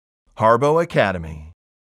HARBO Academy.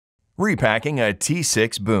 Repacking a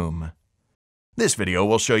T6 boom. This video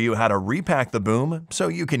will show you how to repack the boom so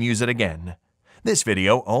you can use it again. This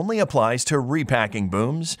video only applies to repacking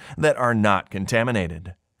booms that are not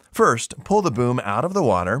contaminated. First, pull the boom out of the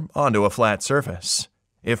water onto a flat surface.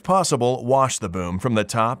 If possible, wash the boom from the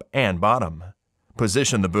top and bottom.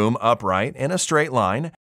 Position the boom upright in a straight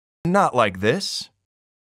line, not like this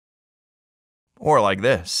or like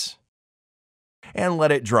this, and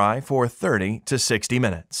let it dry for 30 to 60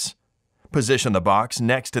 minutes. Position the box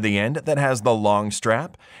next to the end that has the long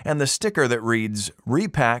strap and the sticker that reads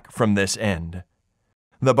 "Repack" from this end.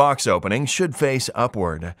 The box opening should face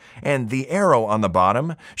upward, and the arrow on the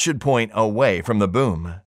bottom should point away from the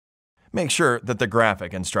boom. Make sure that the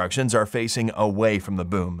graphic instructions are facing away from the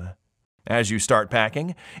boom. As you start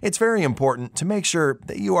packing, it's very important to make sure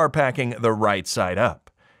that you are packing the right side up.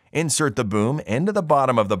 Insert the boom into the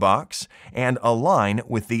bottom of the box and align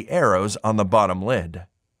with the arrows on the bottom lid.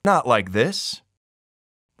 Not like this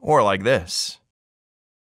or like this.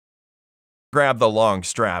 Grab the long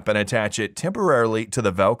strap and attach it temporarily to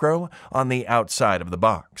the Velcro on the outside of the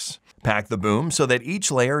box. Pack the boom so that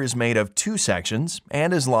each layer is made of 2 sections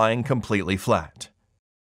and is lying completely flat.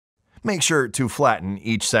 Make sure to flatten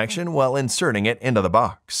each section while inserting it into the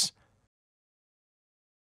box.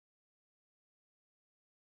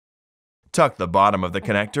 Tuck the bottom of the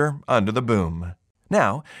connector under the boom.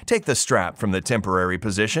 Now, take the strap from the temporary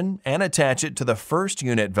position and attach it to the first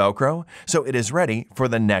unit Velcro so it is ready for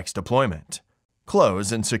the next deployment.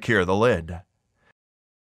 Close and secure the lid.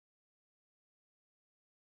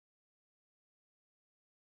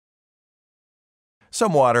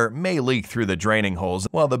 Some water may leak through the draining holes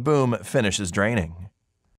while the boom finishes draining.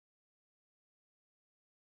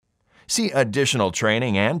 See additional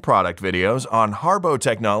training and product videos on HARBO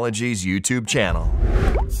Technology's YouTube channel.